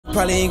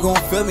Probably ain't gon'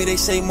 feel me, they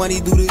say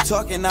money do the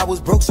talking. I was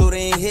broke, so they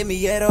ain't hit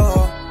me at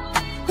all.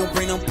 Don't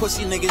bring them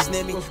pussy niggas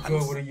near me. What's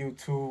good with the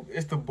YouTube?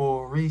 It's the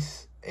boy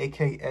Reese,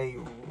 aka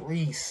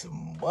Reese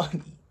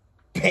Money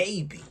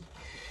Baby.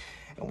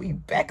 And we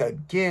back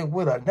again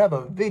with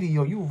another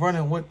video. You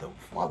running with the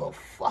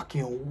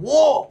motherfucking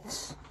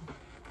wolves.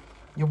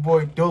 Your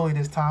boy Dolly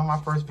this time.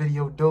 My first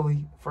video,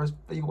 Dolly. First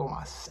video with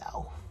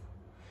myself.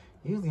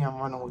 Usually I'm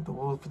running with the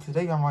wolves, but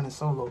today I'm running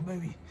solo,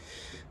 baby.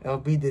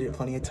 LB did it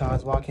plenty of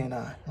times. Why can't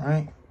I?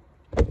 Right?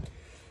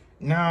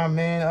 Nah,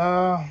 man.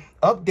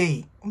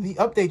 Update. Let me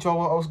update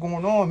y'all what's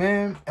going on,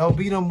 man.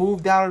 LB done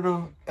moved out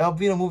of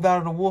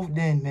the wolf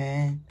den,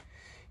 man.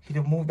 He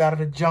done moved out of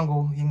the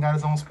jungle. He got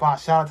his own spot.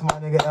 Shout out to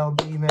my nigga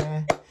LB,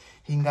 man.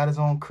 He got his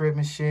own crib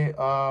and shit.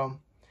 My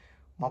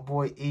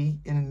boy E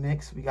in the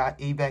mix. We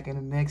got E back in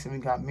the mix, and we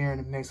got Meir in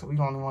the mix. So we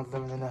the only ones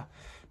living in the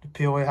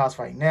POA house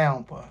right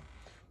now, but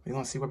we're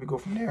gonna see where we go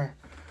from there.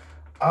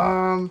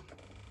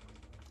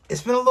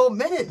 It's been a little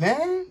minute,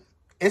 man.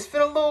 It's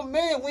been a little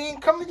minute. We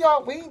ain't coming,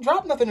 y'all. We ain't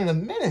dropped nothing in a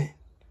minute.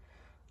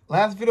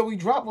 Last video we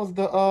dropped was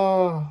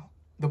the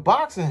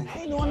boxing. I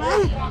ain't doing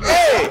nothing.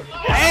 Hey,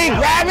 I ain't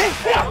grabbing.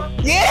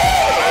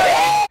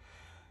 Yeah.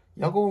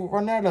 Y'all go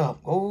run that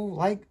up. Go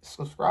like,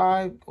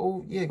 subscribe.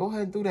 Go ahead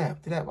and do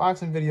that. Do that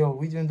boxing video.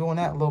 We been doing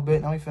that a little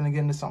bit. Now we finna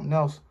get into something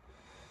else.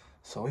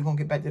 So we gonna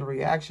get back to the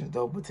reactions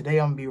though. But today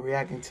I'm gonna be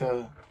reacting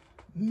to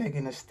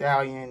Megan Thee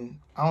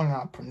Stallion. I don't know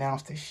how to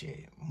pronounce this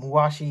shit.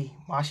 Mamushi.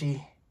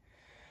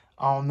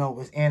 I don't know.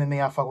 It's anime.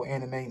 I fuck with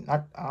anime.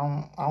 I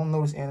don't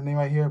know this anime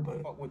right here,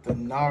 but with the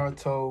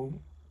Naruto,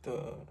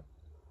 the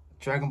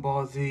Dragon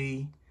Ball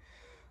Z,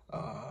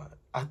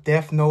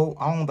 Death Note.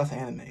 I don't know if that's an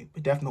anime,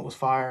 but Death Note was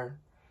fire.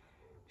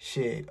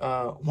 Shit.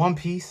 One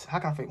Piece. How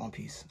can I fake One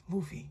Piece?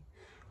 Luffy.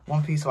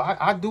 One Piece. So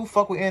I do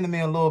fuck with anime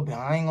a little bit.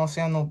 I ain't gonna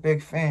say I'm no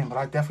big fan, but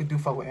I definitely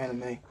do fuck with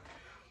anime.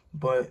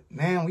 But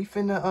man, we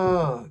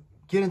finna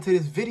get into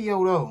this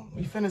video though.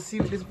 We finna see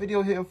what this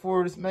video hitting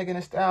for. This Megan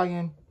Thee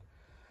Stallion,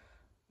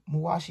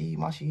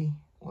 Mamushi,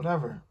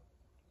 whatever.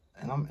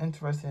 And I'm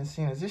interested in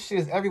seeing this. This shit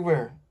is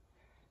everywhere.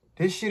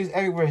 This shit is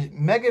everywhere.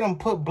 Megan done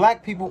put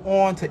black people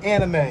on to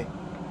anime.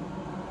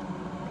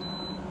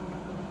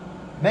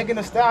 Megan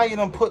Thee Stallion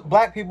done put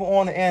black people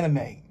on to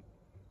anime.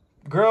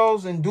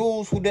 Girls and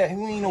dudes who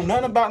ain't know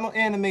nothing about no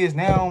anime is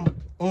now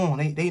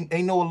on.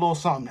 They know a little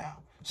something now.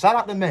 Shout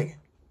out to Megan.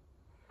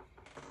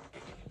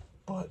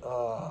 But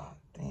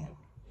damn,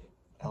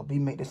 LB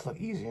make this look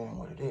easier than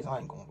what it is. I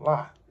ain't gonna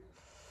lie.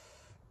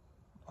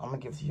 I'm gonna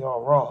give it to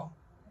y'all raw,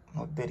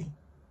 no Diddy.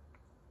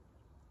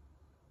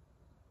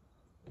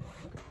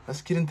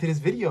 Let's get into this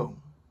video.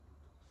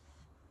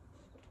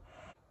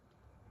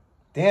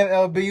 Damn,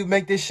 LB, you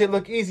make this shit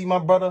look easy, my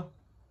brother.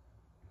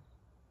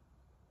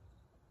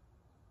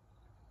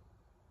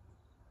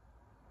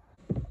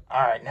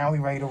 All right, now we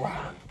ready to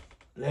rock.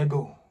 Let's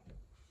go.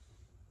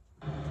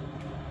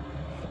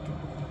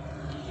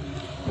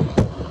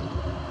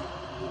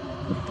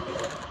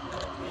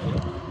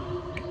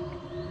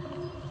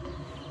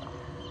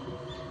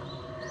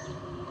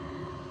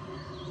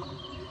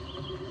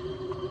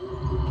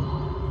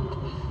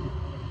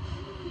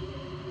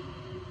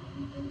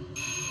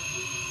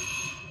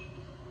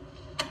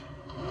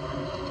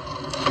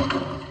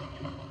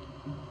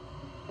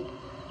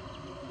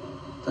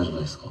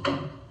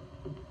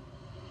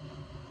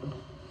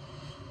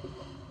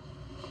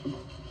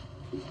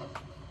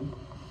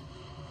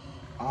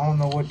 I don't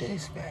know what to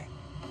expect.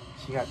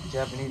 She got the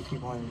Japanese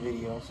people in the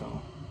video,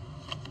 so.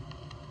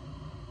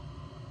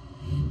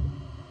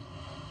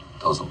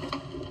 どうぞ。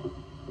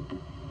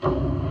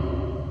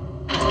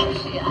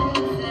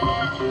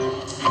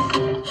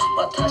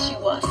私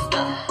はス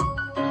タ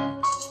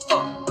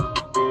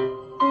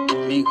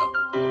ー。ミガ。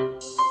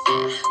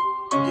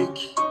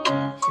Yuki.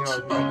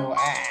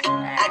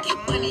 I get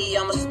money,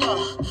 I'm a star. I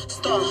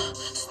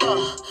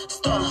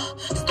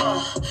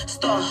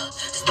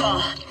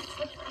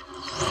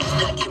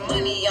get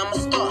money, I'm a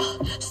star.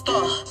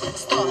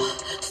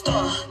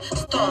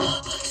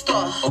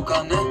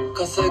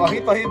 Oh, he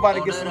thought he about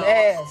to get some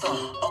ass. He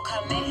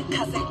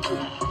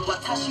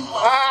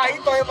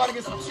thought he about to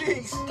get some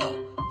cheeks.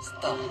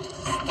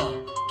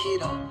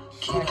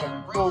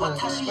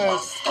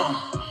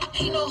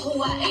 He know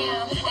who I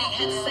am, ain't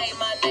had to say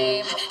my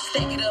name.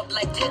 Stack it up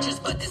like Tetris,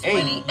 but this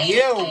money ain't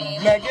yo,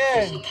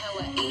 Megan.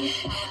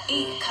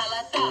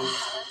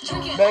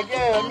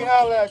 Megan, let me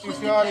holler at you,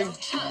 shorty.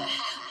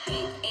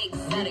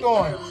 What you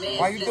doing?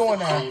 Why you doing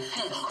that?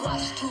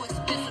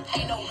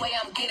 Ain't no way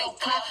I'm getting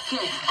clapped.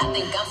 I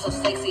think I'm so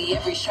sexy,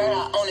 every shirt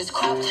I own is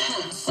cropped.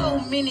 So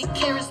many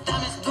carats,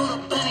 diamonds through the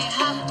bunny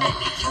hop. At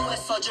the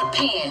US or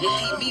Japan, if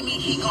he meet me,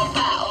 he gon'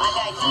 bow. I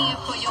got yen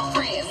for your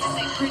friends, if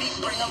they pretty,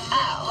 bring them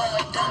out. Bring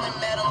a diamond,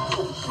 Madam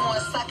Blue,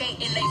 pouring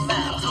sake in they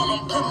mouth. Told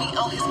him put me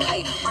on his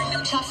plate, bring them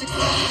chopsticks to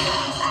his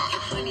mouth. I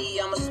get money,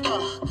 I'm a star.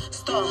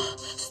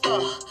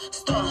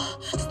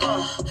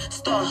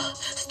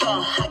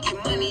 I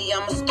get money,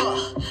 I'm a star.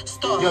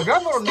 Yo,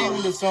 y'all know the name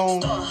of the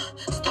song. I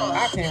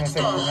can't even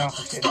say pronounce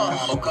the shit.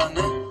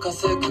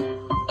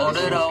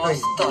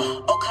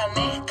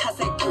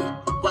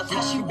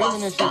 She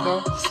building this shit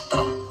though.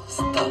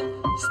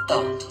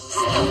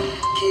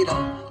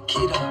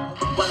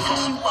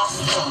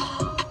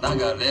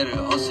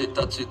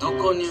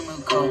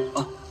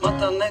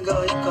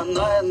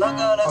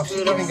 Oh,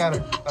 she even got a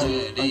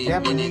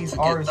Japanese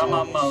artist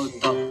on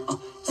this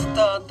shit. ス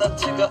ターた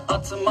ちが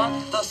集まっ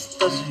たス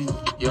タジ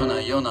オ夜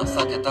な夜な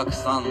酒たく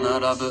さん並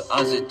ぶ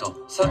アジ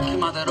トさっき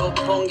まで六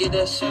本木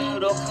で収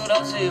録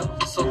ラジ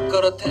オそっか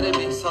らテレ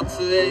ビ撮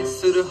影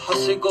するは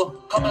しご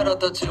カメラ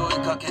たち追い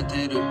かけ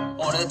てる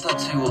俺た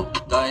ちを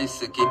大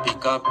好きピ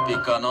カピ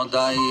カの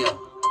ダイヤ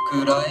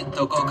暗い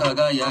とこ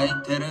輝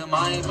いてる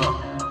毎晩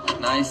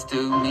Nice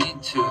to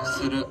meet you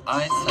する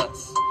挨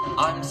拶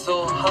I'm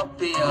so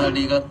happy あ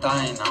りが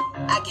たいな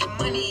I get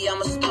money I'm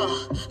a star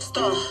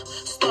star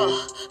star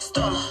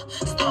star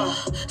star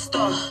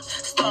star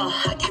star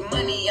I get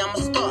money I'm a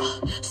star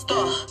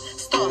star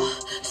star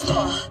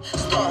star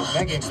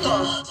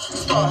star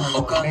star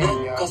お金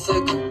稼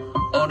ぐ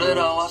俺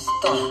らはス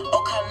ター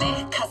お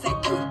金稼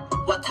ぐ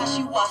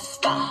私はス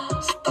タ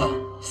ースタ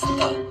ースタ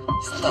ー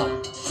スタ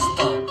ース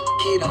ター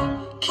キラ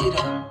キ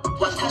ラ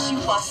私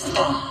はス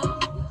ター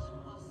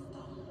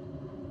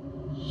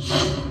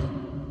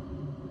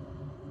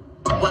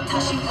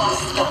私は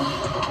スター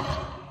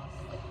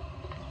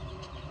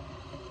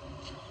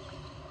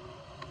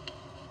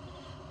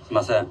すい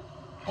ません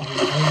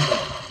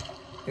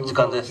時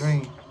間です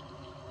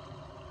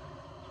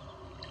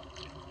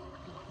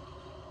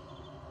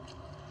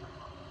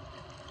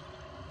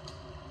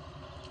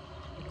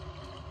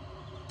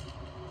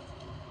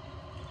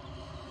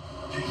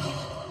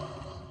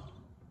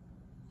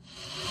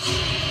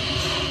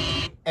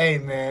Hey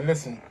man,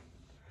 listen.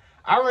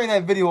 I ran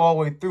that video all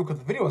the way through because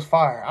the video was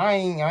fire. I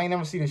ain't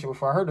never seen this shit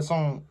before. I heard the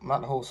song,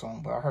 not the whole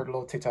song, but I heard a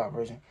little TikTok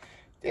version.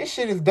 This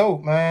shit is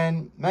dope,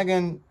 man.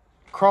 Megan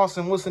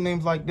crossing what's the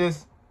names like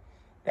this.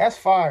 That's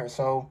fire.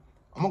 So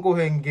I'm gonna go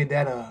ahead and give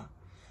that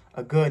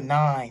a good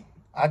 9.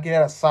 I give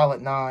that a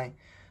solid 9.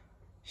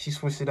 She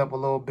switched it up a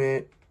little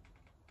bit.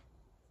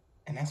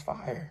 And that's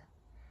fire.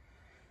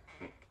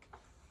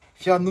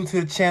 If y'all new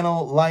to the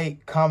channel,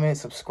 like, comment,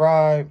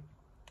 subscribe.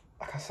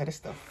 Like I said, it's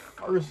the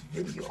first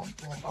video I'm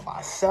doing by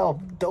myself,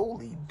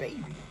 Dolly,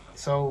 baby.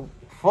 So,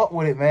 fuck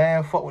with it,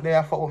 man. Fuck with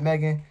that. I fuck with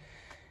Megan.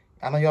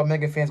 I know y'all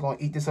Megan fans gonna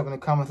eat this up in the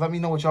comments. Let me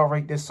know what y'all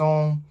rate this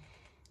song.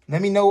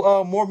 Let me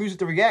know more music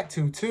to react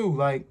to, too.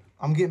 Like,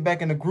 I'm getting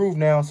back in the groove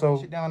now, so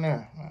shit down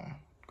there.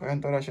 Go ahead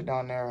and throw that shit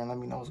down there and let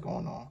me know what's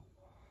going on.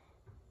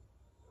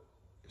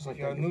 Just like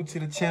y'all new to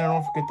the channel,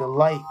 don't forget to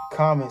like,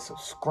 comment,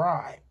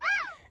 subscribe.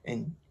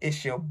 And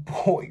it's your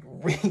boy,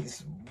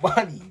 Reese,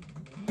 buddy,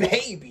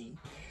 baby.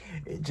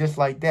 And just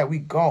like that, we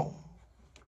gone.